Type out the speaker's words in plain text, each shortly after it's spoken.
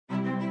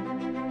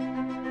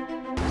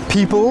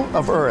People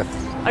of Earth.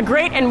 A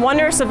great and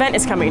wondrous event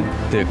is coming.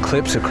 The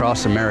eclipse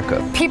across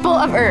America. People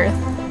of Earth.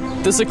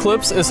 This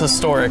eclipse is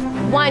historic.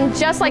 One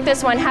just like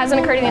this one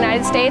hasn't occurred in the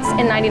United States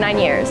in 99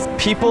 years.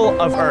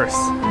 People of Earth.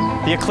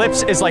 The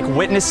eclipse is like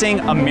witnessing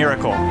a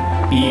miracle.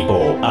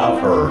 People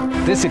of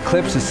Earth. This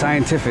eclipse is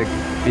scientific,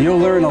 and you'll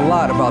learn a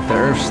lot about the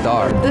Earth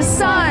star. The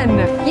sun.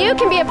 You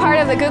can be a part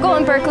of the Google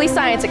and Berkeley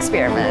science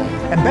experiment.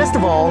 And best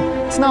of all,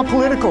 it's not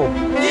political.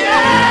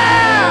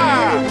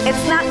 Yeah!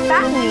 It's not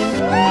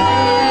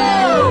fattening.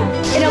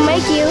 It'll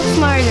make you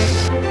smarter.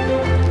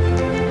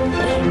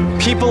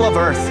 People of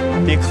Earth.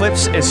 The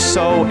eclipse is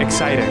so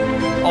exciting.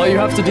 All you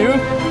have to do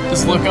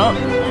is look up.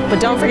 But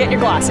don't forget your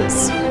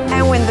glasses.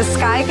 And when the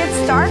sky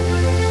gets dark,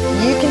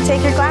 you can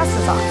take your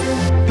glasses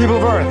off. People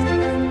of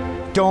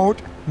Earth,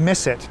 don't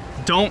miss it.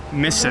 Don't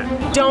miss it.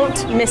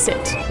 Don't miss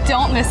it.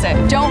 Don't miss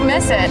it. Don't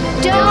miss it.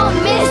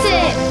 Don't miss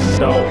it.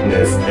 Don't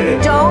miss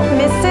it. Don't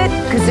miss it,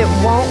 because it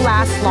won't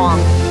last long.